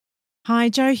Hi,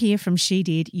 Jo here from She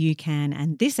Did, You Can,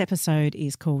 and this episode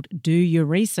is called Do Your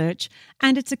Research,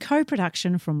 and it's a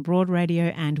co-production from Broad Radio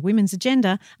and Women's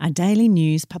Agenda, a daily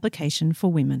news publication for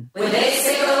women. When they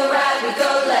say go right, we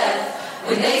go left.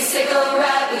 When they say go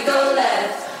right, we go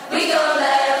left. We go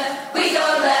left, we go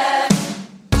left.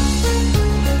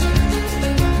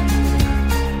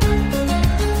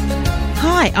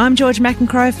 Hi, I'm George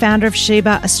McEncrow, founder of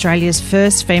Sheba, Australia's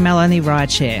first female-only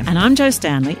rideshare. And I'm Jo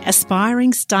Stanley,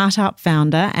 aspiring startup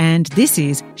founder, and this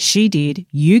is She Did,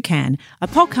 You Can, a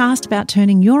podcast about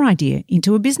turning your idea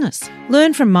into a business.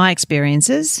 Learn from my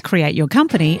experiences. Create your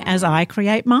company as I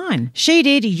create mine. She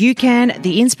Did, You Can,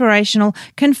 the inspirational,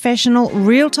 confessional,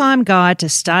 real-time guide to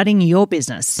starting your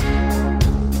business.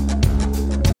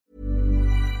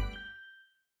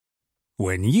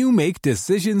 When you make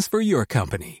decisions for your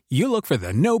company, you look for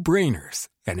the no-brainers.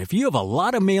 And if you have a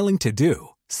lot of mailing to do,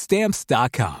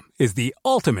 Stamps.com is the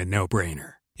ultimate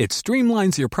no-brainer. It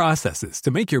streamlines your processes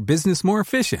to make your business more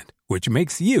efficient, which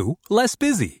makes you less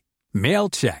busy. Mail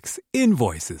checks,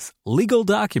 invoices, legal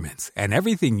documents, and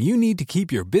everything you need to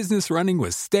keep your business running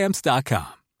with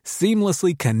Stamps.com.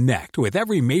 Seamlessly connect with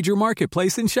every major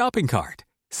marketplace and shopping cart.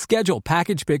 Schedule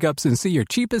package pickups and see your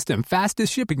cheapest and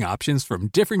fastest shipping options from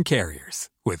different carriers,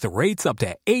 with rates up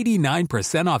to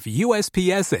 89% off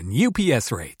USPS and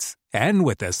UPS rates. And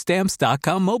with the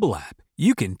Stamps.com mobile app,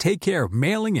 you can take care of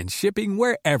mailing and shipping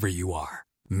wherever you are.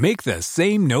 Make the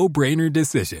same no-brainer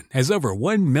decision as over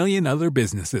 1 million other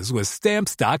businesses with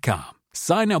Stamps.com.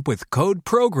 Sign up with code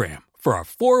PROGRAM for a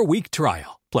 4-week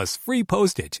trial, plus free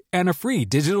postage and a free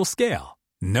digital scale.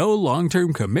 No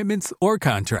long-term commitments or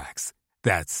contracts.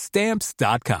 That's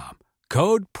Stamps.com.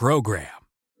 Code PROGRAM.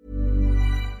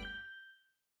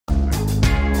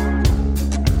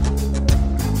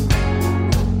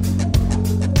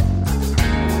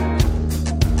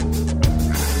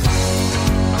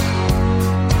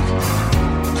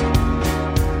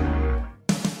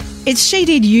 It's She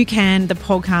Did, You Can, the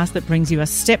podcast that brings you a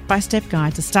step-by-step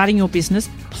guide to starting your business.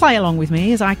 Play along with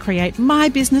me as I create my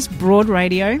business, Broad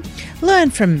Radio. Learn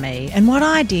from me and what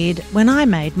I did when I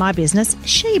made my business,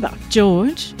 Sheba.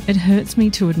 George, it hurts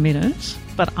me to admit it,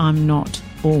 but I'm not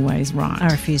always right. I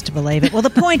refuse to believe it. Well,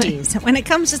 the point is, when it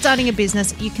comes to starting a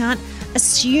business, you can't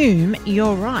assume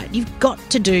you're right. You've got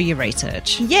to do your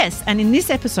research. Yes, and in this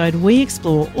episode, we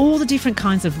explore all the different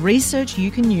kinds of research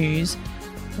you can use.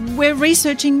 We're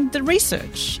researching the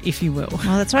research, if you will.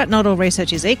 Well, that's right. Not all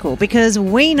research is equal, because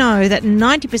we know that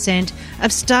 90%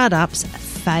 of startups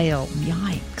fail.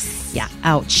 Yikes. Yeah,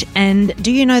 ouch. And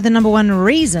do you know the number one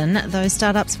reason those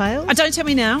startups fail? Don't tell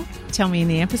me now. Tell me in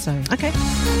the episode. Okay.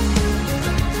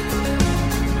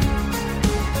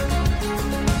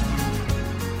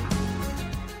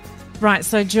 Right,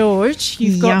 so George,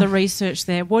 you've got the research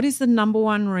there. What is the number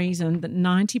one reason that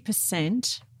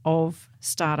 90% of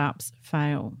startups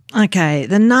fail? Okay,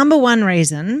 the number one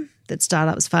reason that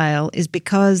startups fail is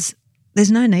because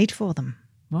there's no need for them.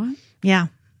 What? Yeah.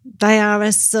 They are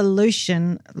a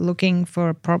solution looking for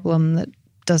a problem that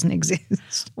doesn't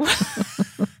exist. What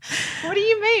do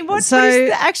you mean? What is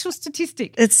the actual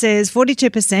statistic? It says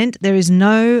 42% there is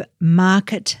no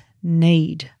market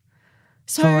need.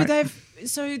 So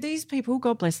these people,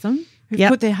 God bless them, who've Yep.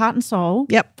 put their heart and soul,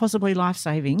 Yep. possibly life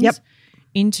savings, Yep.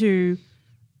 into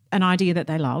an idea that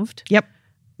they loved. Yep.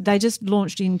 They just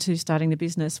launched into starting the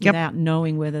business Yep. without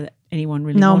knowing whether anyone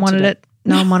really No one wanted wanted it.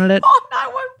 No one wanted it. Oh, no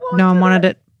one No one wanted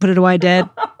it. Put it away, Dad.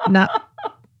 No,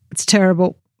 it's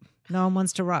terrible. No one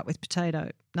wants to write with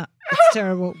potato. No, it's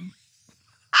terrible.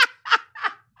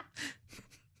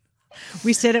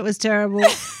 We said it was terrible.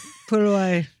 Put it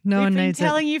away. No one needs We've been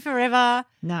telling you forever.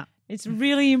 No. It's a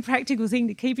really impractical thing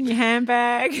to keep in your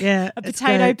handbag. Yeah. A it's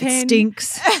potato good. pen. It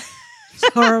stinks.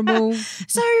 It's horrible.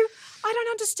 So I don't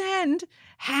understand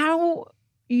how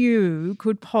you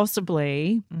could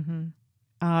possibly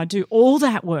do all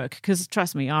that work, because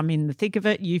trust me, I'm in the thick of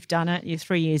it. You've done it. You're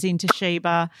 3 years into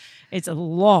Sheba. It's a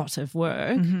lot of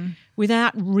work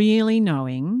without really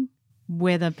knowing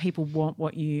whether people want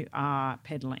what you are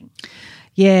peddling.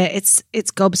 Yeah, it's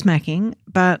gobsmacking,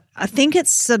 but I think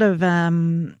it's sort of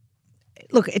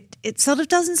look, it sort of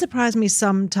doesn't surprise me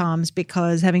sometimes,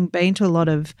 because having been to a lot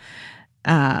of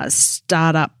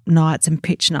startup nights and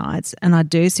pitch nights, and I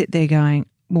do sit there going,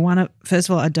 well, first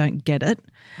of all, I don't get it,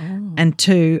 and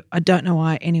two, I don't know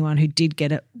why anyone who did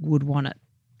get it would want it.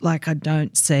 Like, I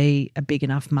don't see a big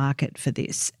enough market for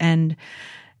this. And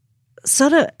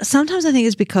sort of sometimes I think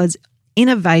it's because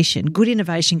good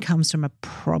innovation comes from a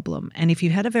problem. And if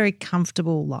you've had a very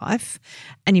comfortable life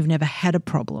and you've never had a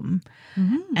problem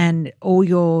and all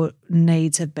your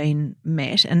needs have been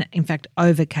met and, in fact,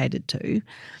 over-catered to,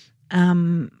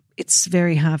 it's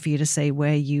very hard for you to see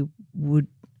where you would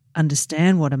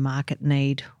understand what a market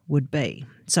need would be.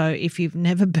 So if you've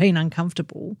never been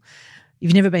uncomfortable,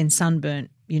 you've never been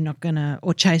sunburnt, you're not going to,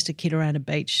 or chased a kid around a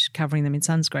beach covering them in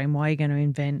sunscreen, why are you going to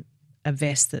invent a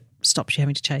vest that stops you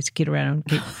having to chase a kid around and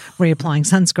keep reapplying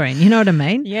sunscreen? You know what I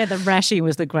mean? Yeah, the rashie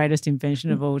was the greatest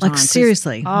invention of all time. Like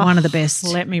seriously, one of the best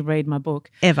Let me read my book.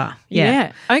 ever.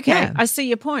 Yeah. Okay, Yeah. I see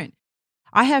your point.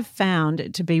 I have found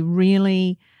it to be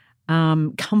really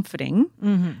comforting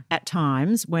at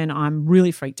times when I'm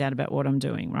really freaked out about what I'm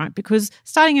doing, right? Because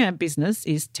starting a business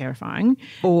is terrifying.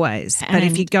 Always. But if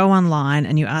And- you go online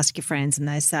and you ask your friends and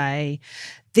they say,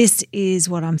 this is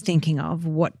what I'm thinking of,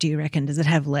 what do you reckon? Does it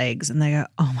have legs? And they go,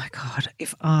 oh my God,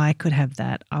 if I could have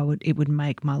that, it would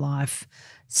make my life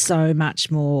so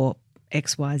much more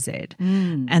XYZ.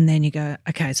 And then you go,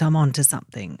 okay, so I'm onto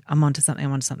something.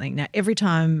 Now, every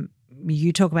time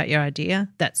you talk about your idea,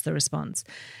 that's the response.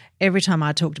 Every time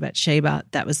I talked about Sheba,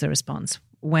 that was the response.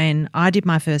 When I did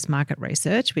my first market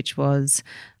research, which was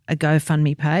a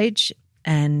GoFundMe page,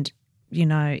 and, you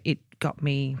know, it got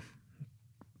me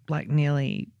got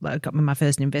me my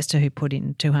first investor who put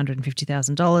in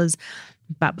 $250,000.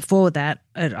 But before that,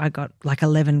 I got like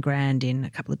 11 grand in a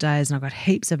couple of days, and I got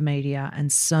heaps of media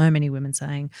and so many women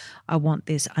saying, I want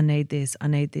this, I need this, I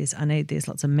need this, I need this.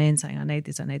 Lots of men saying, I need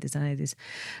this, I need this, I need this.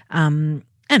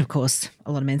 And of course,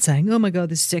 a lot of men saying, oh my God,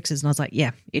 this is sexist. And I was like,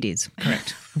 yeah, it is.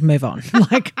 Correct. Move on.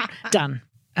 Like, done.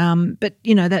 But,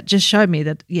 you know, that just showed me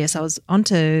that, yes, I was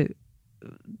onto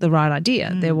the right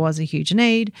idea. There was a huge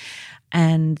need,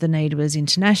 and the need was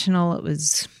international. It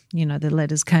was, you know, the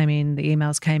letters came in, the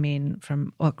emails came in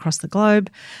from across the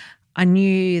globe. I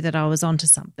knew that I was onto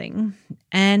something.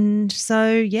 And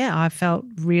so, yeah, I felt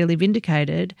really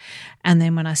vindicated. And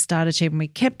then when I started Sheba, we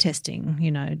kept testing,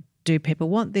 you know, do people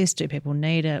want this? Do people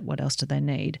need it? What else do they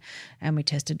need? And we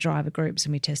tested driver groups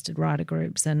and we tested rider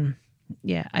groups and,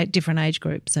 yeah, 8 different age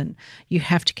groups. And you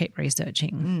have to keep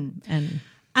researching.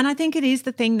 And I think it is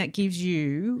the thing that gives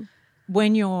you,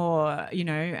 when you're, you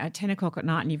know, at 10 o'clock at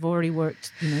night and you've already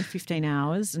worked, you know, 15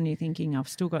 hours and you're thinking, I've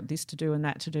still got this to do and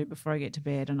that to do before I get to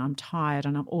bed, and I'm tired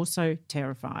and I'm also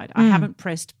terrified. I haven't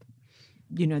pressed,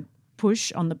 you know,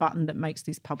 push on the button that makes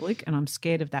this public, and I'm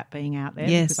scared of that being out there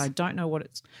because I don't know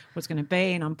what's going to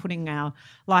be, and I'm putting our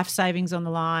life savings on the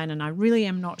line, and I really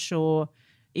am not sure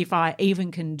if I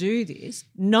even can do this.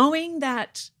 Knowing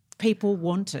that people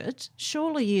want it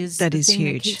surely is that the is thing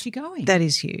huge. that keeps you going. That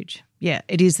is huge. Yeah,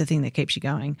 it is the thing that keeps you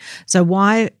going. So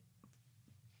why,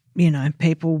 you know,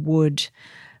 people would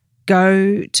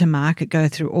go to market, go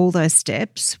through all those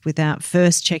steps without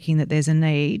first checking that there's a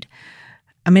need.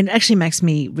 I mean, it actually makes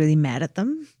me really mad at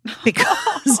them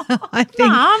because I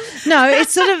think Mum. no,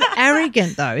 it's sort of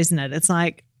arrogant though, isn't it? It's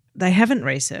like they haven't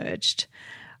researched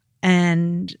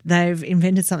and they've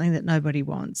invented something that nobody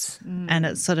wants, and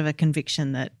it's sort of a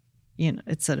conviction that, you know,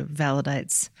 it sort of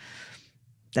validates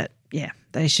that, yeah,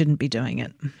 they shouldn't be doing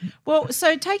it. Well,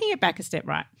 so taking it back a step,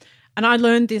 right, and I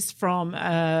learned this from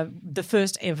the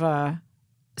first ever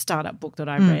startup book that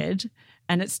I read,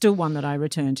 and it's still one that I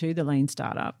return to, The Lean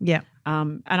Startup. Yeah.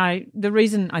 And the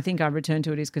reason I think I return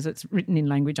to it is because it's written in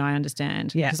language I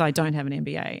understand, Yeah. because I don't have an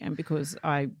MBA and because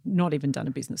I've not even done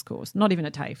a business course, not even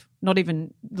a TAFE, not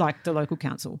even like the local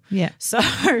council. Yeah. So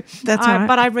That's all right.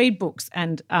 But I read books,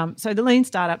 and so The Lean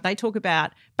Startup, they talk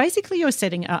about basically you're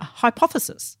setting a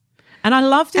hypothesis. And I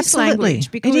love this Absolutely. language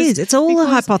because It is. It's all a because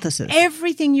hypothesis.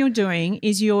 Everything you're doing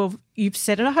is you've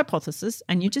set a hypothesis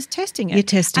and you're just testing it. You're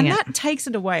testing and it. that takes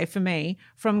it away for me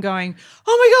from going,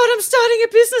 oh my God, I'm starting a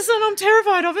business and I'm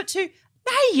terrified of it, to,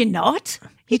 no, you're not.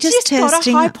 You're just got a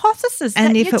testing it. hypothesis.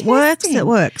 And that if you're it works, testing. it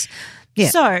works. Yeah.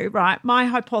 So, right, my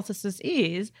hypothesis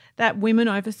is that women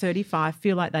over 35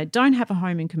 feel like they don't have a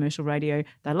home in commercial radio.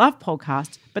 They love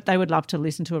podcasts, but they would love to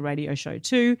listen to a radio show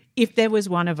too if there was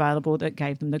one available that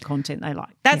gave them the content they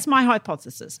like. That's my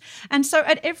hypothesis. And so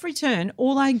at every turn,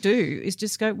 all I do is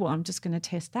just go, well, I'm just going to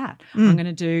test that. I'm going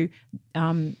to do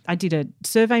I did a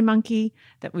Survey Monkey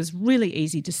that was really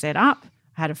easy to set up.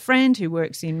 I had a friend who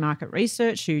works in market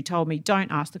research who told me, don't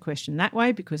ask the question that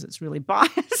way because it's really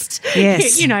biased.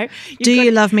 Yes. You know, Do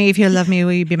you love me? If you love me,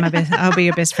 will you be my best? I'll be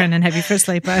your best friend and have you for a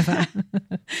sleepover.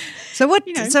 So what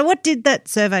did that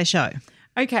survey show?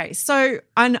 Okay, so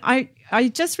and I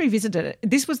just revisited it.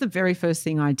 This was the very first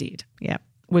thing I did. Yeah.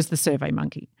 Was the Survey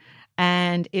Monkey,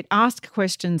 and it asked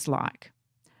questions like,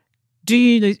 do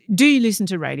you listen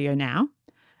to radio now?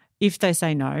 If they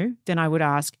say no, then I would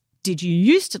ask, did you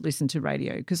used to listen to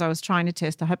radio? Because I was trying to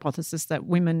test the hypothesis that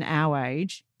women our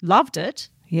age loved it,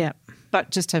 Yeah. but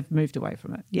just have moved away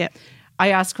from it. Yeah. I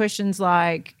asked questions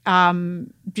like,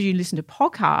 do you listen to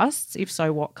podcasts? If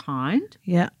so, what kind?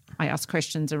 Yeah. I ask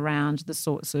questions around the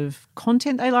sorts of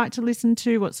content they like to listen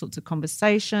to, what sorts of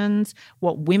conversations,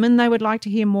 what women they would like to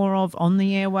hear more of on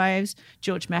the airwaves.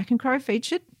 George McEncroe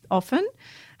featured often.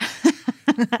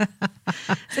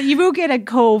 So you will get a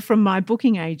call from my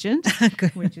booking agent,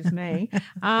 which is me.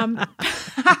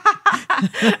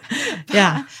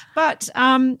 Yeah. But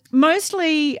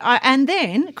mostly, and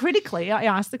then critically, I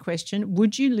asked the question,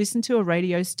 would you listen to a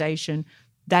radio station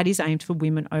that is aimed for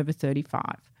women over 35?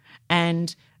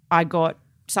 And I got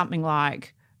something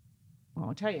like, well,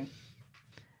 I'll tell you.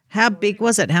 How big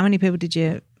was it? How many people did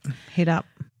you hit up?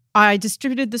 I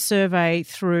distributed the survey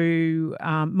through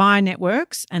my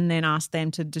networks and then asked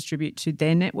them to distribute to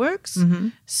their networks. Mm-hmm.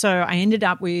 So I ended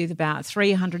up with about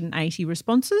 380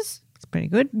 responses, It's pretty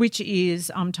good. which is,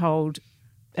 I'm told,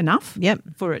 enough Yep.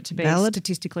 for it to be Valid.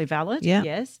 statistically valid. Yeah.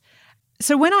 Yes.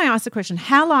 So when I asked the question,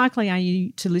 how likely are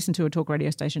you to listen to a talk radio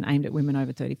station aimed at women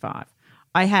over 35?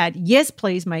 I had, yes,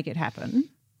 please make it happen.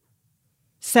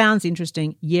 Sounds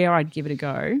interesting. Yeah, I'd give it a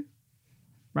go.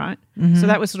 Right? Mm-hmm. So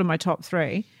that was sort of my top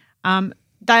three.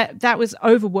 That was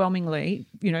overwhelmingly,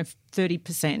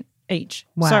 30% each.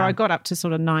 Wow. So I got up to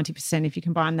sort of 90% if you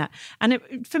combine that. And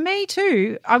for me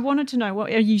too, I wanted to know, are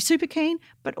you super keen?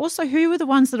 But also, who are the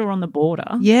ones that are on the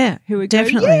border? Yeah, Who would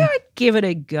definitely. go, yeah, I'd give it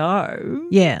a go.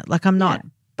 Yeah, like I'm not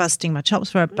busting my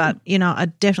chops for it, but I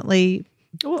definitely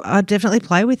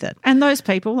play with it. And those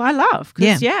people I love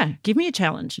because, Yeah. give me a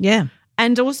challenge. Yeah.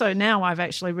 And also now I've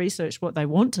actually researched what they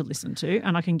want to listen to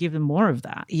and I can give them more of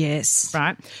that. Yes.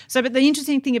 Right. So, but the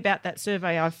interesting thing about that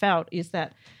survey I felt is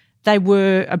that they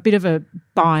were a bit of a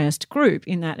biased group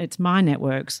in that it's my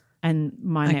networks and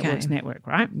my network's network,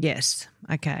 right? Yes.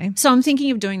 Okay. So I'm thinking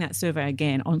of doing that survey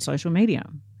again on social media.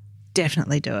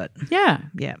 Definitely do it. Yeah.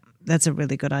 Yeah. That's a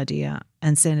really good idea,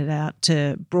 and send it out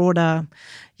to broader,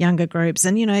 younger groups.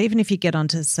 And, even if you get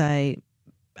onto, say,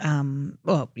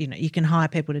 you can hire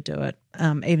people to do it,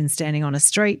 even standing on a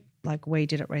street, like we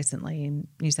did it recently in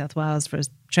New South Wales for a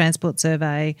transport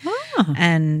survey,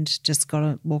 and just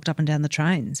walked up and down the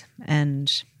trains.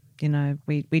 And,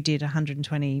 we did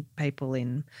 120 people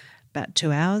in about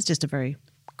 2 hours, just a very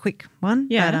quick one.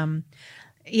 Yeah. But,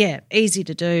 easy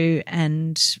to do.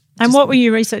 And what were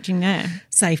you researching there?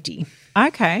 safety.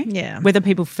 Okay. Yeah. Whether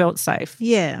people felt safe.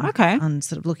 Yeah. Okay. On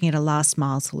sort of looking at a last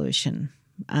mile solution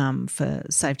for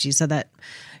safety so that,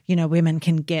 women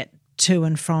can get to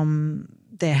and from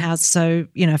their house. So,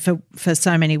 for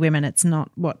so many women, it's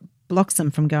not what blocks them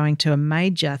from going to a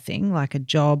major thing like a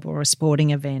job or a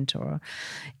sporting event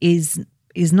is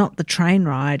not the train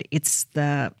ride. It's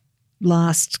the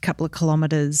last couple of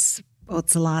kilometres, or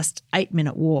it's the last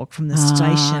 8-minute walk from the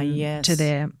station yes. to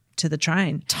the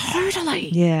train. Totally.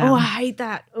 Yeah. Oh, I hate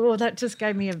that. Oh, that just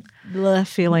gave me a bleh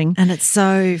feeling. And it's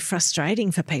so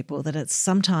frustrating for people that it's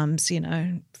sometimes,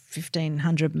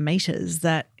 1,500 metres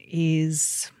that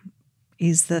is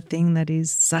the thing that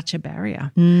is such a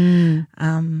barrier.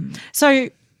 So,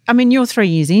 you're 3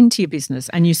 years into your business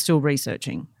and you're still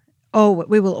researching. Oh,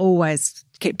 we will always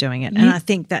keep doing it. And I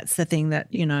think that's the thing that,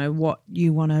 what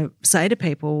you want to say to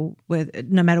people,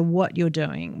 no matter what you're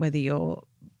doing, whether you're,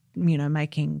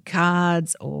 making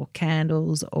cards or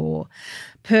candles or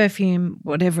perfume,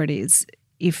 whatever it is,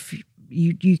 if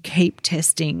you keep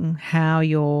testing how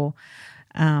your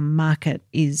market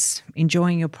is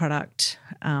enjoying your product,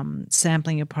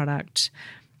 sampling your product,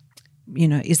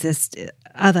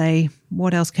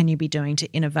 what else can you be doing to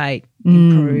innovate,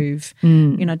 improve?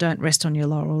 Don't rest on your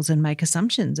laurels and make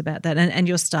assumptions about that, and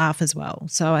your staff as well.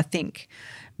 So I think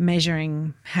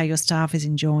measuring how your staff is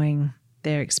enjoying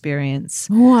their experience.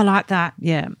 Oh, I like that.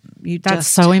 Yeah. That's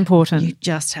so important. You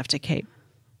just have to keep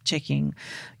checking,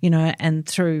 and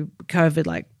through COVID,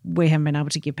 like we haven't been able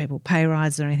to give people pay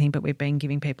rises or anything, but we've been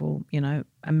giving people,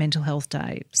 a mental health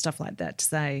day, stuff like that, to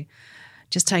say,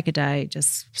 just take a day,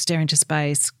 just stare into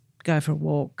space, go for a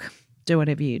walk, do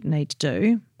whatever you need to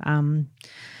do. The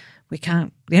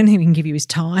only thing we can give you is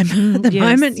time at the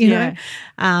moment, know.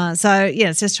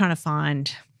 It's just trying to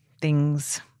find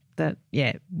things that,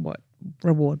 what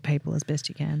reward people as best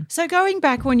you can. So going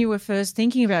back when you were first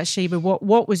thinking about Sheba,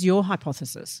 what was your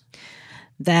hypothesis?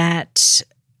 That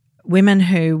women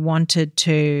who wanted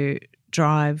to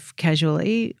drive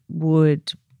casually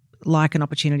would like an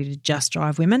opportunity to just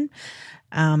drive women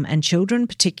and children,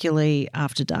 particularly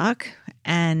after dark,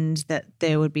 and that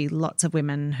there would be lots of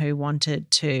women who wanted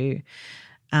to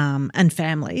and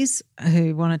families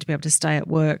who wanted to be able to stay at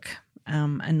work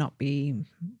and not be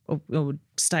or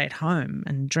stay at home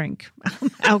and drink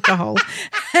alcohol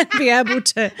and be able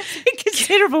to. A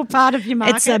considerable part of your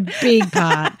market. It's a big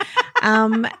part.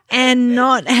 and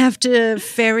not have to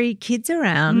ferry kids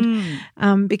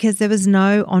around because there was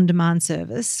no on-demand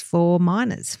service for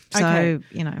minors. So,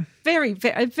 Okay. Very,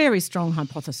 a very strong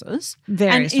hypothesis.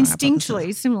 Very and strong instinctually,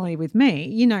 hypothesis. similarly with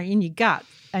me, in your gut,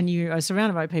 and you are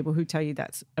surrounded by people who tell you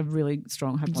that's a really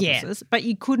strong hypothesis, but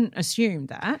you couldn't assume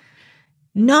that.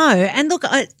 No. And look,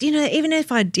 even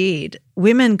if I did,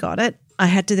 women got it. I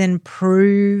had to then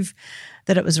prove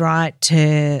that it was right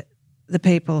to the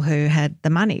people who had the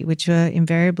money, which were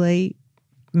invariably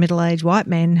middle-aged white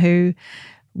men who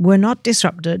were not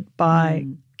disrupted by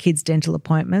kids' dental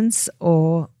appointments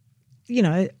or,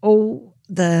 all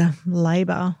the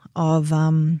labour of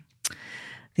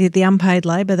the unpaid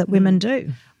labour that women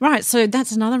do. Right. So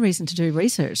that's another reason to do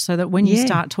research, so that when you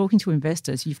start talking to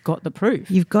investors, you've got the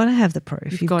proof. You've got to have the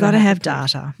proof. You've got to have the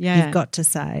proof. data. Yeah. You've got to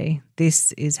say,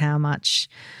 this is how much,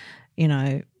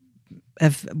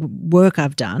 of work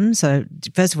I've done. So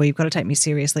first of all, you've got to take me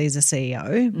seriously as a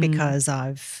CEO because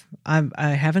I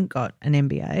haven't got an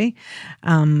MBA.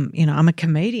 I'm a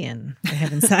comedian, for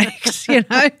heaven's sakes,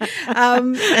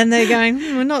 and they're going,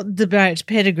 we're not the great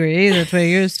pedigree that we're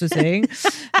used to seeing.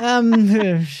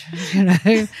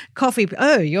 Coffee.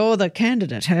 Oh, you're the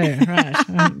candidate. Oh,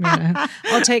 right.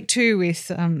 I'll take two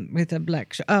with a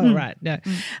black. Right. No.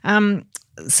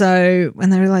 So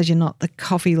when they realise you're not the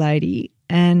coffee lady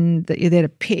and that you're there to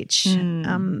pitch,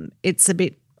 it's a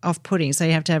bit off-putting. So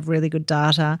you have to have really good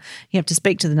data. You have to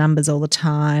speak to the numbers all the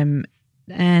time,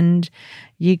 and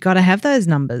you got to have those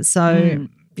numbers. So,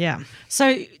 yeah.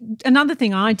 So another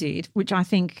thing I did, which I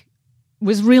think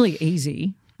was really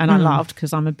easy and I loved,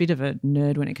 because I'm a bit of a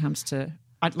nerd when it comes to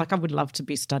I would love to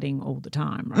be studying all the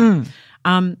time,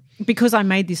 right? Because I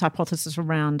made this hypothesis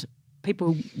around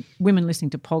women listening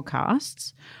to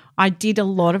podcasts. I did a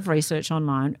lot of research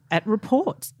online at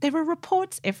reports. There are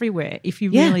reports everywhere if you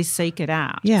really seek it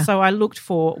out. Yeah. So I looked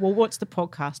for, what's the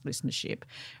podcast listenership,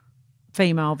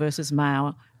 female versus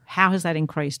male? How has that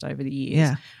increased over the years?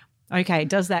 Yeah. Okay,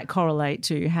 does that correlate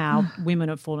to how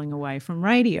women are falling away from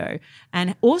radio?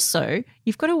 And also,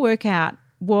 you've got to work out,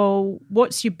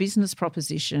 what's your business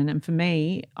proposition? And for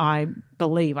me, I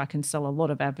believe I can sell a lot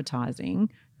of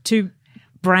advertising to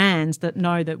brands that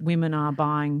know that women are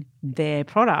buying their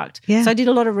product. Yeah. So I did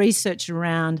a lot of research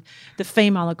around the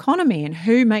female economy and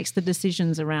who makes the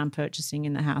decisions around purchasing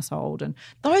in the household. And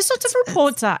those sorts of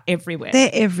reports are everywhere.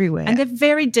 They're everywhere. And they're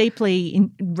very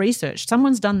deeply researched.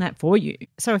 Someone's done that for you.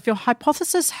 So if your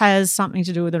hypothesis has something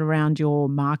to do with it around your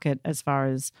market as far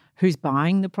as who's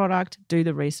buying the product, do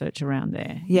the research around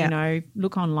there. Yeah.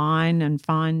 Look online and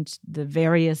find the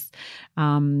various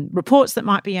reports that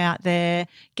might be out there.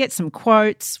 Get some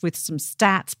quotes with some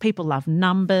stats. People love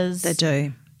numbers. They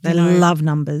do. They love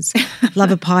numbers. Love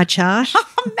a pie chart.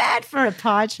 I'm mad for a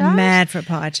pie chart. Mad for a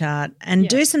pie chart. And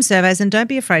do some surveys, and don't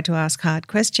be afraid to ask hard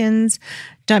questions.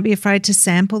 Don't be afraid to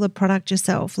sample the product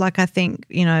yourself. Like, I think,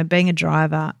 being a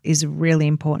driver is really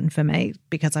important for me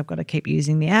because I've got to keep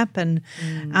using the app and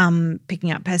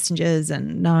picking up passengers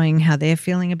and knowing how they're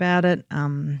feeling about it,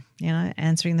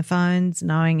 answering the phones,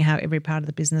 knowing how every part of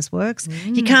the business works.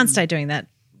 You can't stay doing that,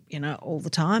 all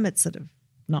the time. It's sort of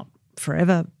not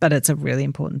forever, but it's a really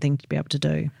important thing to be able to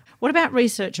do. What about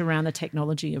research around the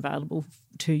technology available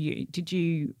to you? Did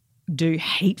you do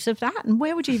heaps of that? And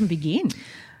where would you even begin?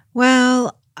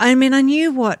 Well, I mean, I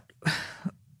knew look,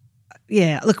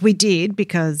 we did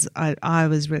because I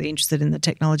was really interested in the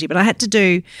technology, but I had to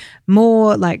do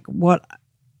more like what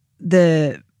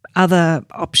the other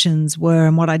options were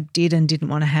and what I did and didn't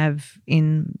want to have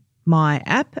in my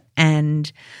app.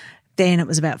 And then it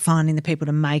was about finding the people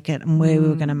to make it and where we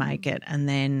were going to make it and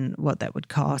then what that would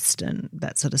cost and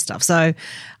that sort of stuff. So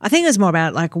I think it was more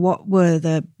about like what were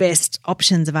the best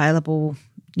options available,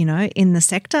 in the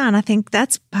sector. And I think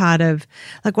that's part of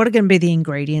like what are going to be the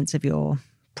ingredients of your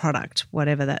product,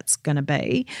 whatever that's going to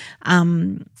be.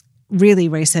 Really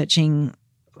researching,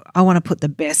 I want to put the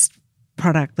best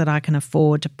product that I can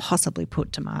afford to possibly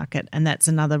put to market, and that's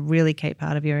another really key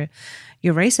part of your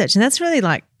research. And that's really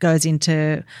like goes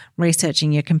into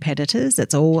researching your competitors.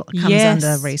 It's all comes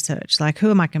under research. Like,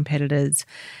 who are my competitors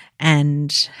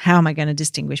and how am I going to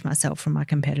distinguish myself from my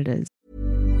competitors?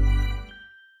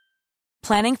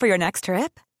 Planning for your next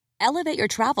trip? Elevate your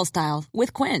travel style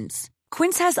with Quince.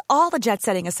 Quince has all the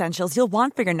jet-setting essentials you'll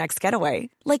want for your next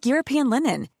getaway, like European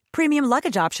linen, premium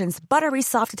luggage options, buttery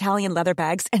soft Italian leather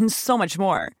bags, and so much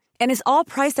more. And is all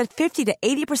priced at 50 to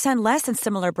 80% less than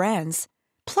similar brands.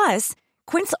 Plus,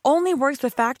 Quince only works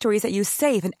with factories that use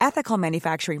safe and ethical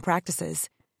manufacturing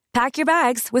practices. Pack your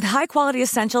bags with high-quality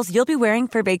essentials you'll be wearing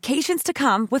for vacations to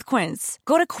come with Quince.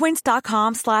 Go to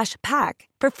quince.com/pack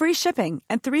for free shipping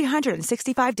and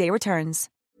 365-day returns.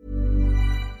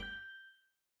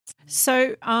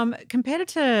 So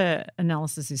competitor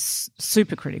analysis is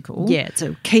super critical. Yeah, it's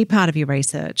a key part of your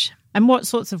research. And what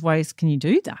sorts of ways can you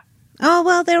do that? Oh,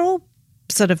 well, they're all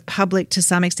sort of public to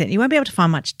some extent. You won't be able to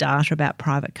find much data about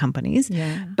private companies,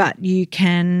 but you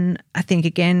can, I think,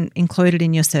 again, include it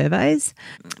in your surveys.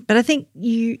 But I think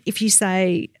if you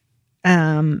say,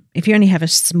 if you only have a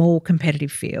small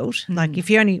competitive field, like if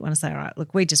you only want to say, all right,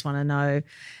 look, we just want to know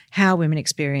how women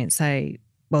experience, say,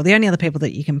 well, the only other people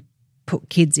that you can put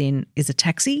kids in is a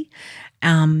taxi,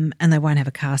 and they won't have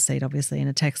a car seat, obviously, in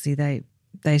a taxi.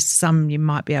 You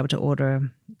might be able to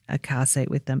order a car seat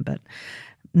with them, but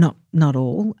not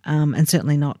all, and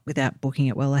certainly not without booking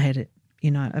it well ahead,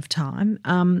 of time.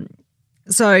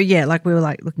 So yeah, like we were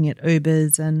like looking at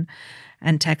Ubers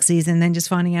and taxis, and then just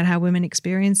finding out how women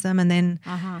experience them, and then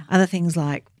other things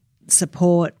like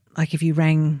support. Like if you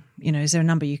rang, is there a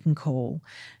number you can call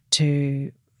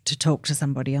to talk to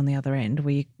somebody on the other end?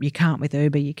 Where you can't with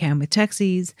Uber, you can with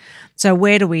taxis. So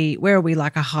where are we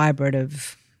like a hybrid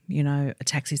of a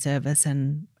taxi service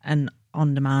and an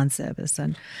on-demand service?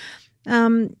 And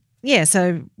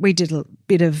so we did a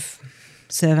bit of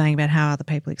surveying about how other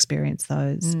people experience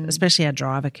those, especially our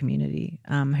driver community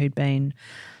who'd been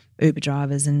Uber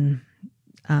drivers and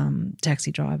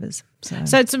taxi drivers.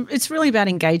 So it's really about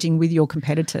engaging with your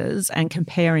competitors and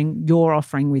comparing your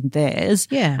offering with theirs,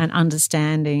 and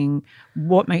understanding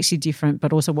what makes you different,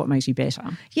 but also what makes you better.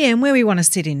 Yeah, and where we want to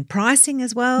sit in pricing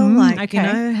as well,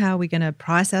 how are we going to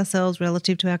price ourselves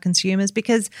relative to our consumers?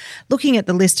 Because looking at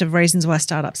the list of reasons why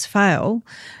startups fail,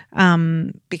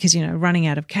 because running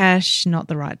out of cash, not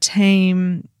the right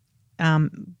team,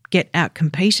 get out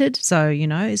competed. So,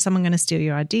 is someone going to steal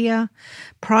your idea?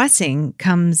 Pricing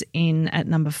comes in at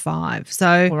number 5.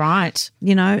 So, right.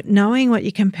 Knowing what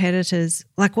your competitors,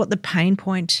 like what the pain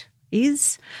point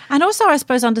is. And also, I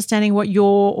suppose, understanding what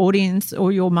your audience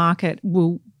or your market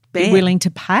will be willing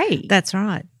to pay. That's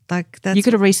right. You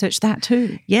got to research that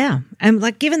too. Yeah.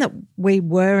 And given that we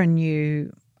were a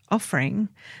new offering,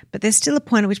 but there's still a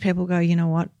point at which people go, you know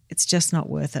what, it's just not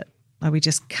worth it. We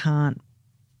just can't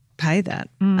pay that.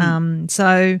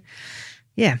 So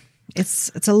yeah,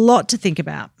 it's a lot to think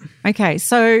about. Okay,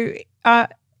 so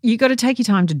you got to take your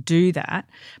time to do that,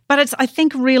 but I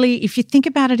think really, if you think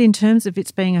about it in terms of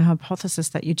it's being a hypothesis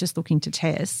that you're just looking to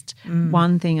test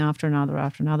one thing after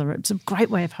another, it's a great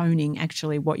way of honing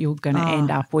actually what you're going to end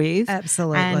up with.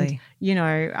 Absolutely.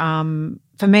 And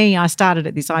for me, I started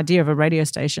at this idea of a radio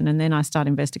station, and then I started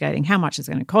investigating how much it's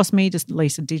going to cost me to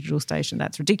lease a digital station.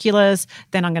 That's ridiculous.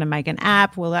 Then I'm going to make an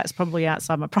app. Well, that's probably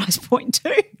outside my price point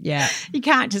too. Yeah. You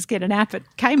can't just get an app at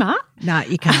Kmart. No,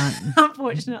 you can't.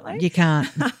 Unfortunately. You can't.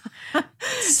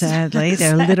 Sadly,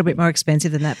 they're a little bit more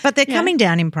expensive than that. But they're coming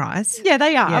down in price. Yeah,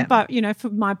 they are. Yeah. But, for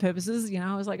my purposes,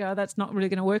 I was like, oh, that's not really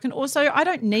going to work. And also, I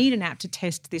don't need an app to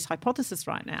test this hypothesis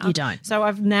right now. You don't. So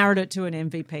I've narrowed it to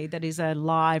an MVP that is a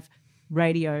live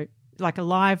radio, like a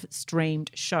live streamed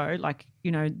show,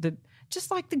 just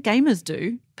like the gamers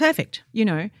do. Perfect.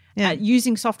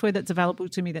 Using software that's available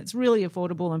to me that's really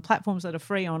affordable, and platforms that are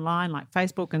free online like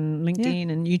Facebook and LinkedIn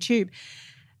and YouTube.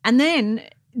 And then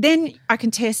I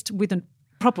can test with a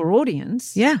proper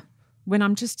audience. Yeah. When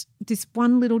I'm just this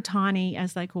one little tiny,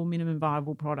 as they call, minimum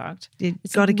viable product. You've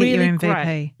got to get your MVP.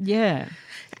 Great. Yeah.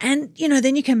 And,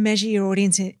 then you can measure your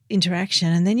audience interaction,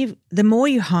 and then the more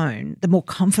you hone, the more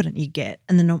confident you get,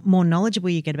 and the more knowledgeable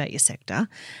you get about your sector.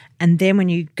 And then when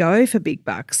you go for big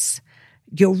bucks,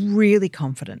 you're really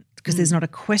confident because there's not a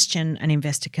question an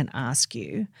investor can ask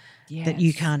you that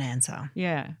you can't answer.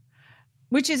 Yeah.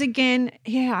 Which is, again,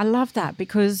 I love that,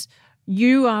 because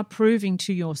you are proving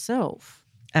to yourself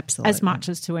absolutely as much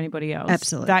as to anybody else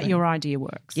absolutely that your idea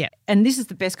works. Yeah. And this is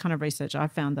the best kind of research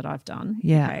I've found that I've done.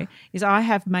 Yeah. Okay, is I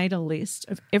have made a list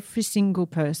of every single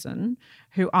person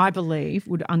who I believe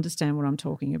would understand what I'm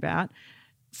talking about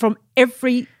from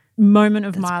every moment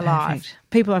of my life.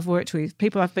 People I've worked with,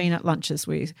 people I've been at lunches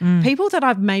with, people that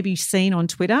I've maybe seen on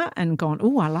Twitter and gone,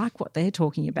 oh, I like what they're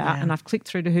talking about, and I've clicked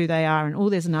through to who they are,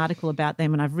 and there's an article about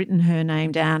them, and I've written her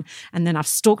name down, and then I've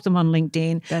stalked them on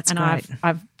LinkedIn. That's and great.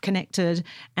 I've connected,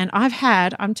 and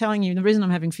I'm telling you, the reason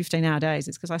I'm having 15-hour days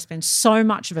is because I spend so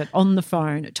much of it on the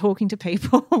phone talking to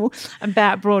people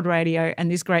about broad radio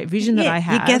and this great vision that I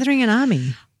have. You're gathering an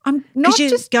army. I'm not you're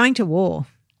just going to war.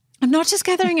 I'm not just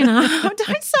gathering an army.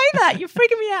 Don't say that. You're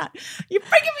freaking me out. You're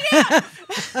freaking me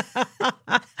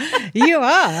out. You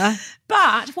are.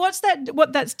 But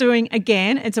what that's doing,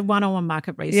 again, it's a one-on-one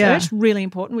market research, really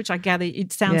important, which I gather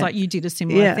it sounds like you did a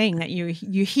similar thing, that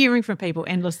you're hearing from people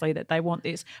endlessly that they want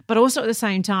this. But also at the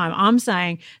same time, I'm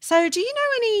saying, so do you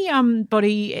know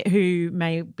anybody who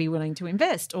may be willing to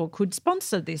invest or could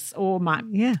sponsor this or might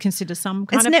consider some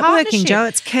kind of networking, partnership? Jo.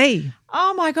 It's key.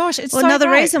 Oh, my gosh. It's Well, so another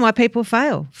great. reason why people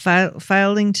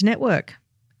failing to network.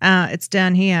 It's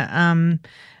down here.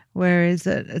 Where is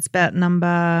it? It's about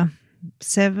number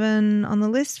 7 on the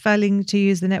list, failing to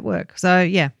use the network. So,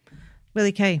 yeah,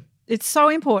 really key. It's so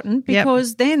important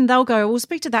because then they'll go, we'll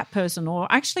speak to that person, or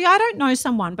actually I don't know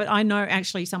someone, but I know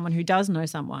actually someone who does know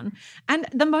someone. And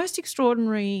the most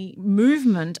extraordinary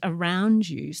movement around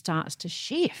you starts to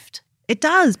shift. It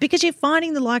does, because you're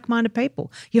finding the like-minded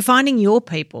people. You're finding your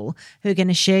people who are going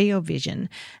to share your vision.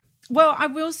 Well, I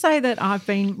will say that I've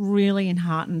been really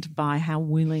enheartened by how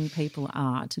willing people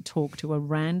are to talk to a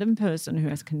random person who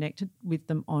has connected with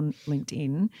them on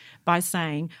LinkedIn by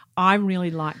saying, I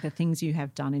really like the things you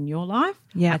have done in your life.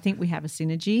 Yeah. I think we have a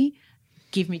synergy.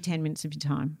 Give me 10 minutes of your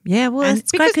time. Yeah, well, And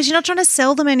it's great because you're not trying to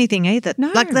sell them anything either.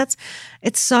 No.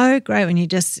 It's so great when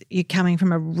you're coming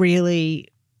from a really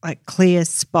clear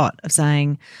spot of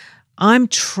saying, I'm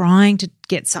trying to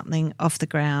get something off the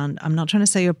ground. I'm not trying to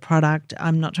sell you a product.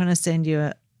 I'm not trying to sell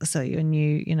you a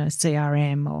new,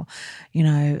 CRM or,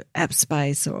 app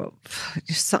space or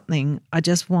just something. I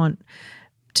just want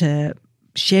to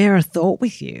share a thought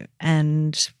with you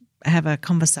and have a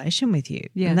conversation with you.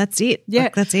 Yeah. And that's it. Yeah.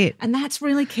 That's it. And that's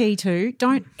really key too.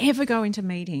 Don't ever go into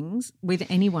meetings with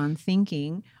anyone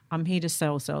thinking, I'm here to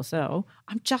sell.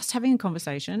 I'm just having a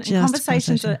conversation. And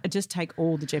conversations just take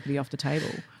all the jeopardy off the table.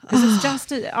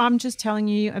 Because I'm just telling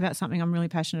you about something I'm really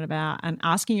passionate about and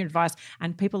asking your advice.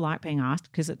 And people like being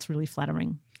asked because it's really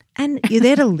flattering. And you're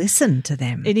there to listen to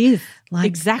them. It is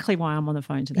exactly why I'm on the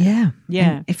phone today. Yeah. Yeah.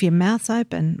 And if your mouth's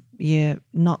open, you're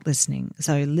not listening.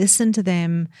 So listen to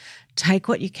them, take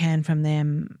what you can from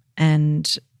them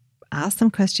and ask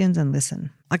them questions and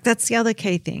listen. That's the other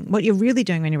key thing. What you're really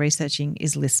doing when you're researching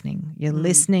is listening. You're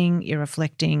listening, you're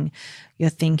reflecting, you're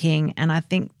thinking. And I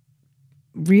think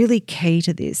really key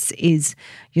to this is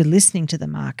you're listening to the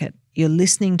market. You're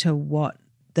listening to what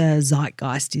the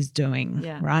zeitgeist is doing,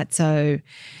 right? So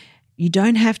you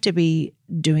don't have to be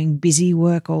doing busy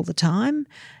work all the time.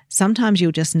 Sometimes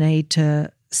you'll just need to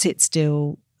sit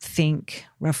still, think,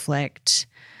 reflect.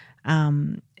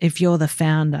 If you're the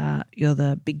founder, you're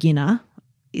the beginner,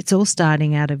 it's all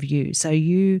starting out of you. So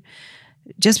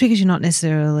just because you're not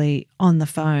necessarily on the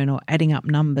phone or adding up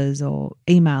numbers or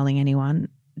emailing anyone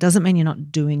doesn't mean you're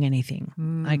not doing anything.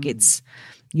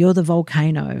 You're the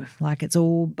volcano, it's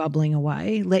all bubbling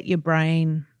away. Let your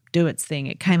brain do its thing.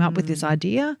 It came up with this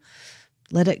idea.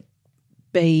 Let it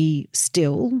be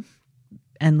still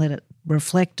and let it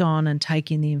reflect on and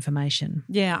take in the information.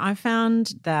 Yeah, I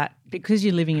found that because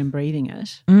you're living and breathing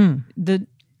it,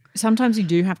 sometimes you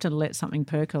do have to let something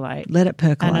percolate. Let it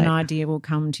percolate. And an idea will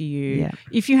come to you. Yeah.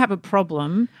 If you have a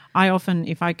problem, I often,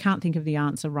 if I can't think of the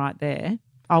answer right there,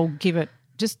 I'll give it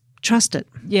just trust it.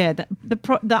 Yeah,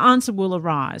 the answer will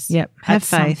arise. Yep, have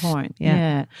faith. Some point.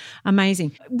 Yeah.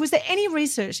 Amazing. Was there any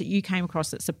research that you came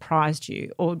across that surprised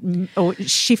you or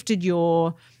shifted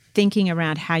your thinking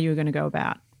around how you were going to go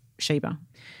about Sheba?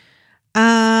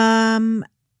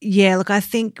 Yeah, look, I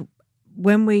think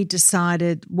when we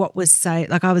decided what was safe,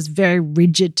 I was very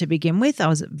rigid to begin with. I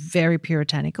was very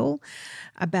puritanical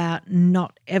about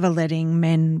not ever letting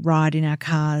men ride in our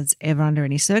cars ever under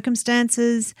any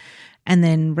circumstances. And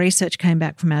then research came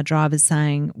back from our drivers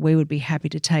saying we would be happy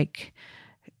to take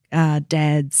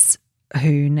dads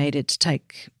who needed to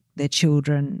take their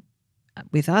children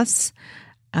with us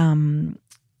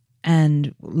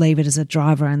and leave it as a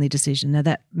driver-only decision. Now,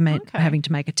 that meant having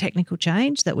to make a technical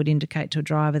change that would indicate to a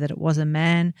driver that it was a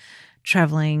man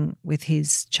travelling with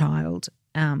his child.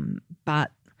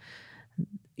 But,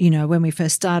 when we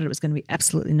first started, it was going to be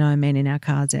absolutely no men in our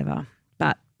cars ever.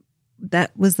 But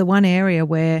that was the one area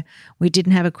where we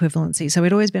didn't have equivalency. So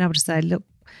we'd always been able to say, look,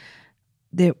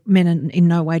 men are in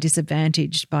no way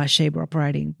disadvantaged by Sheba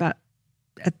operating. But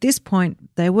at this point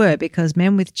they were, because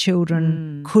men with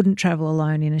children couldn't travel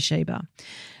alone in a Sheba.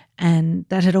 And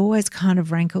that had always kind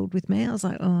of rankled with me. I was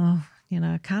like, I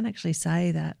can't actually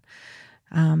say that.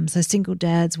 So single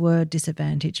dads were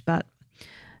disadvantaged, but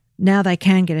now they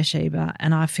can get a Sheba,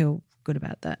 and I feel good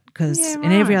about that because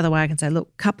in every other way I can say,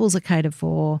 look, couples are catered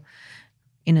for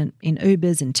in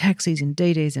Ubers and taxis and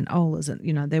DDs and Olas,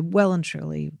 and they're well and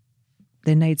truly,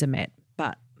 their needs are met,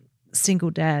 but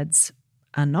single dads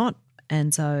are not.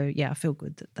 And so, I feel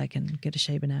good that they can get a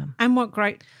Sheba now. And what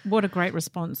a great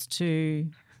response to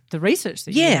the research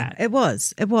that you Yeah, had. it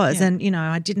was. It was. Yeah. And,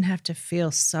 I didn't have to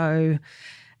feel so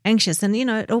anxious. And,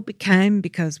 it all became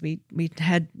because we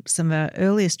had some of our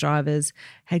earliest drivers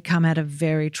had come out of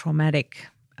very traumatic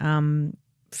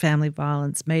family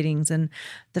violence meetings. And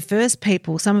the first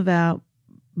people, some of our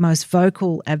most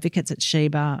vocal advocates at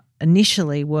Sheba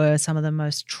initially were some of the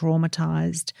most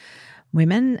traumatised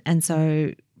women. And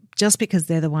so just because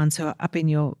they're the ones who are up in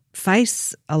your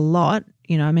face a lot,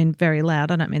 very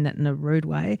loud, I don't mean that in a rude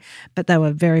way, but they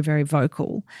were very, very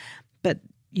vocal. But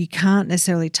you can't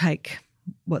necessarily take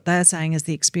what they're saying as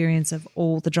the experience of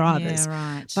all the drivers.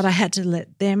 Yeah, right. But I had to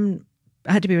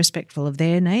I had to be respectful of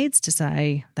their needs to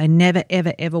say they never,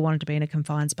 ever, ever wanted to be in a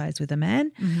confined space with a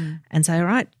man and say, all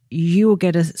right, you will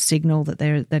get a signal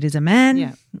that is a man.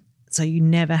 Yeah. So you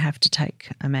never have to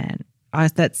take a man.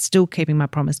 That's still keeping my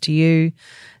promise to you.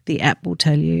 The app will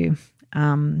tell you.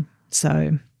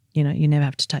 So, you never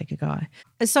have to take a guy.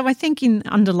 So I think in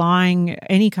underlying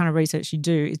any kind of research you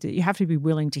do is that you have to be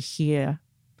willing to hear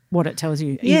what it tells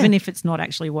you, Yeah. even if it's not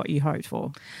actually what you hoped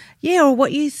for. Yeah, or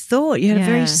what you thought. You had a Yeah.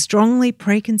 very strongly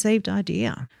preconceived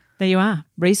idea. There you are.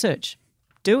 Research.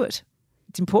 Do it.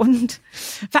 It's important.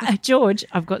 George,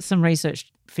 I've got some research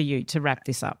for you to wrap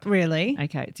this up. Really?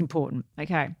 Okay, it's important.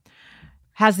 Okay.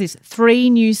 Has this 3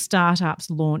 new startups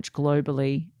launch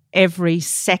globally every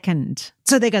second.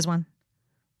 So there goes one.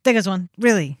 There goes one.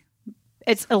 Really?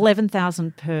 It's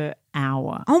 11,000 per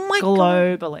hour. Oh, my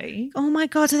God. globally. Oh, my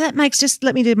God. So that makes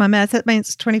let me do my math. That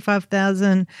means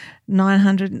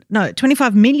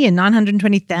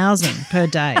 25,920,000 per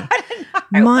day.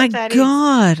 My what that is.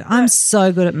 God. I'm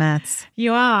so good at maths.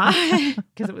 You are,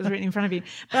 because it was written in front of you.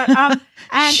 But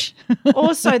and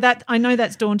also that I know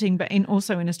that's daunting, but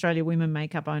also in Australia, women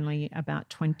make up only about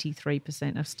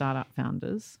 23% of startup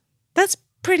founders. That's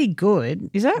pretty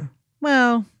good. Is that?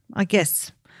 Well, I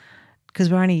guess because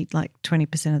we're only like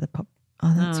 20% of the pop.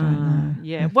 Oh, that's right. No.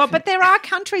 Yeah. Well, but there are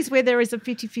countries where there is a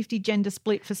 50-50 gender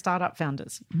split for startup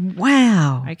founders.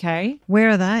 Wow. Okay. Where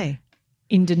are they?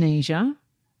 Indonesia,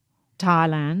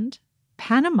 Thailand,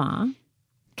 Panama,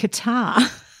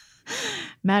 Qatar,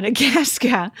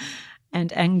 Madagascar,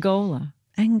 and Angola.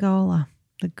 Angola,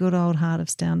 the good old heart of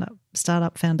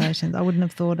startup foundations. I wouldn't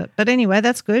have thought it. But anyway,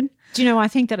 that's good. Do you know, I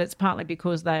think that it's partly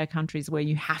because they are countries where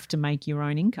you have to make your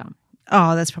own income.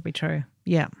 Oh, that's probably true.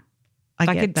 Yeah. I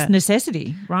Like get it's that.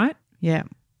 necessity, right? Yeah.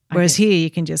 Whereas here you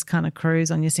can just kind of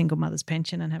cruise on your single mother's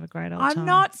pension and have a great old time. I'm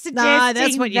not suggesting No,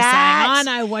 that's what you're that. saying.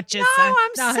 I know what you're No, saying. I'm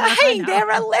No, I saying know.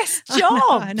 there are less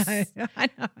jobs. I know.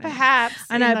 Perhaps.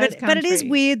 I know, in those but it is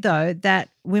countries. weird though that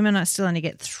women are still only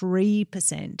get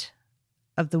 3%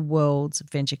 of the world's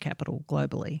venture capital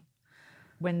globally.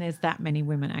 when there's that many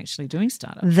women actually doing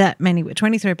startups. That many,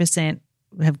 23%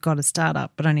 have got a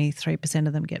startup, but only 3%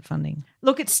 of them get funding.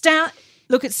 Look, it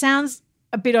sounds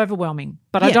a bit overwhelming,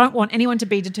 but I Yeah. don't want anyone to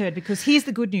be deterred because here's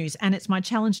the good news, and it's my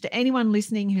challenge to anyone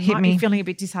listening who Hit might me. be feeling a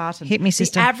bit disheartened. Hit me,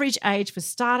 sister. The average age for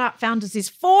startup founders is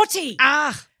 40.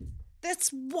 Ah, that's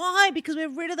why, because we're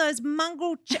rid of those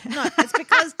mongrel. No,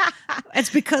 it's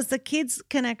because the kids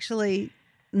can actually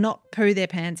not poo their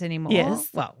pants anymore. Yes.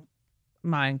 Well,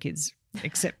 my own kids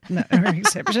exception.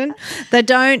 They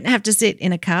don't have to sit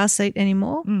in a car seat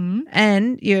anymore,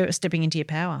 and you're stepping into your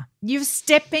power. You're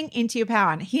stepping into your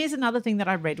power. And here's another thing that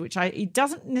I read, it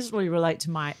doesn't necessarily relate to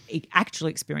my actual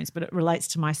experience, but it relates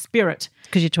to my spirit.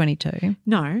 Because you're 22.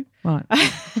 No. Right.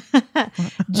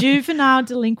 Juvenile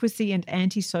delinquency and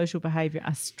antisocial behaviour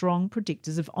are strong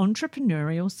predictors of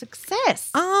entrepreneurial success.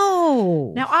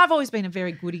 Oh. Now, I've always been a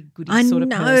very goody I sort of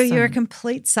know person. you're a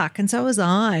complete suck, and so was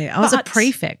I. I was a But-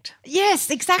 prefect.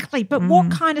 Yes, exactly. But what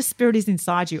kind of spirit is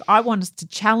inside you? I want us to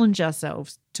challenge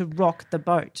ourselves to rock the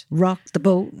boat. Rock the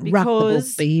boat, rock the boat,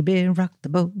 Because- baby, rock the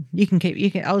boat.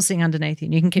 I'll sing underneath you,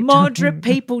 and you can keep. Moderate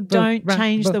people don't rock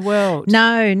change boat. the world.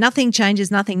 No, nothing changes.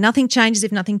 Nothing changes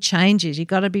if nothing changes. You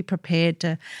got to be prepared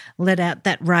to let out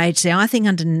that rage. See, I think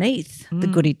underneath the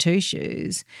goody two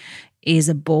shoes is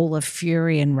a ball of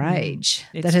fury and rage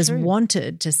It's that has true.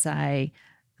 wanted to say,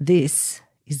 "This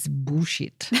is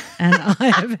bullshit," and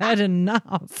I have had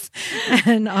enough,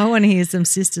 and I want to hear some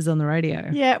sisters on the radio.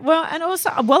 Yeah, well, and also,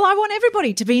 I want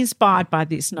everybody to be inspired by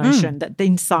this notion that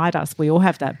inside us we all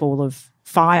have that ball of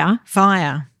fire.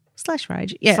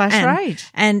 Fire/rage. Yeah. /rage.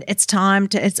 And it's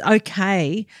it's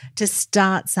okay to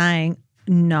start saying,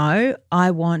 no,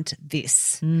 I want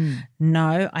this.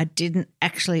 No, I didn't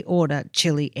actually order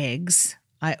chili eggs.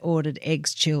 I ordered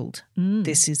eggs chilled. I'm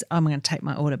going to take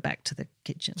my order back to the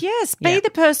kitchen. Yes, be Yeah. the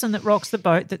person that rocks the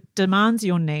boat, that demands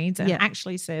your needs and Yeah.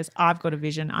 actually says, I've got a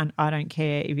vision and I don't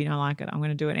care if you don't like it. I'm going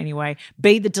to do it anyway.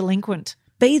 Be the delinquent.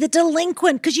 Be the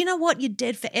delinquent, because you know what? You're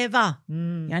dead forever.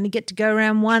 You only get to go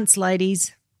around once,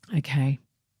 ladies. Okay.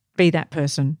 Be that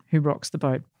person who rocks the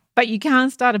boat. But you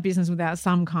can't start a business without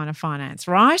some kind of finance,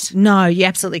 right? No, you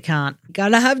absolutely can't.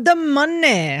 Gotta have the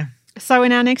money. So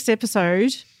in our next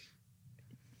episode,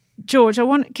 George,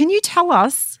 can you tell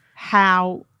us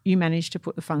how you managed to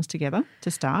put the funds together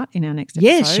to start in our next episode?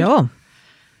 Yeah, sure.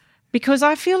 Because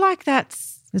I feel like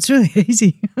It's really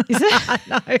easy. Is it? I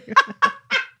know.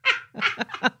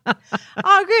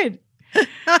 Oh, good.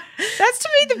 That's to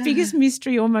me the biggest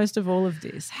mystery almost of all of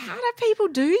this. How do people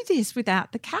do this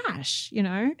without the cash, you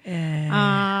know?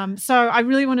 Yeah. So I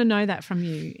really want to know that from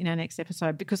you in our next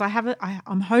episode, because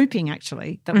I'm hoping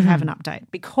actually that we have an update,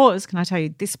 because can I tell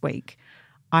you, this week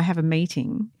I have a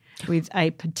meeting with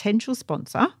a potential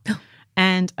sponsor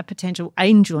and a potential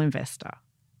angel investor.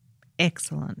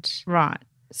 Excellent. Right.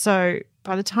 So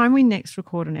by the time we next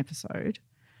record an episode,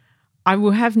 I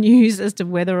will have news as to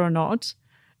whether or not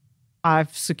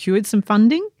I've secured some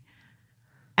funding,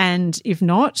 and if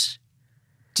not,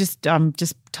 I'm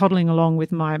just toddling along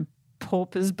with my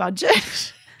pauper's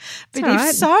budget. But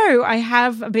if so, I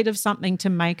have a bit of something to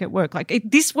make it work. Like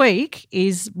this week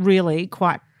is really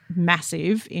quite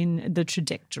massive in the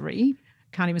trajectory.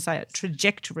 Can't even say it.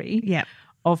 Trajectory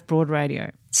of Broad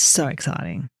Radio. So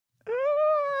exciting.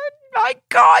 My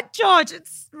God, George,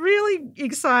 it's really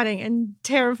exciting and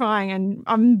terrifying. And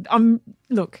I'm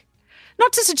look,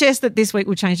 not to suggest that this week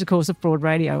will change the course of Broad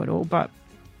Radio at all, but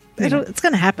It's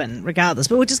going to happen regardless.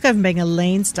 But we'll just go from being a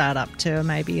lean startup to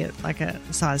maybe like a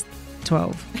size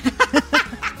 12.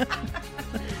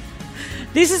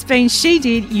 This has been She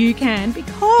Did, You Can,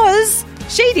 because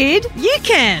she did, You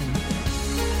can.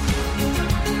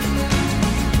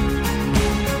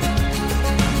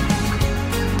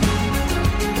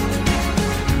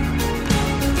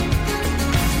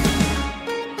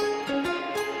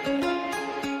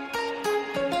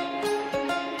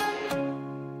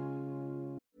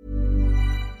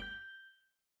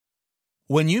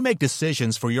 When you make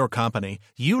decisions for your company,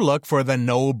 you look for the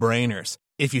no-brainers.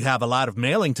 If you have a lot of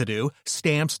mailing to do,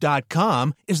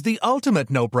 Stamps.com is the ultimate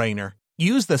no-brainer.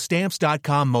 Use the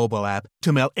Stamps.com mobile app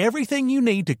to mail everything you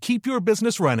need to keep your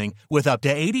business running with up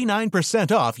to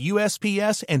 89% off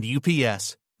USPS and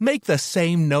UPS. Make the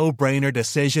same no-brainer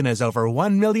decision as over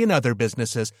 1 million other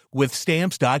businesses with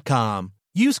Stamps.com.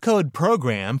 Use code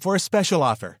PROGRAM for a special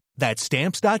offer. That's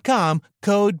Stamps.com,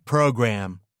 code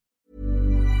PROGRAM.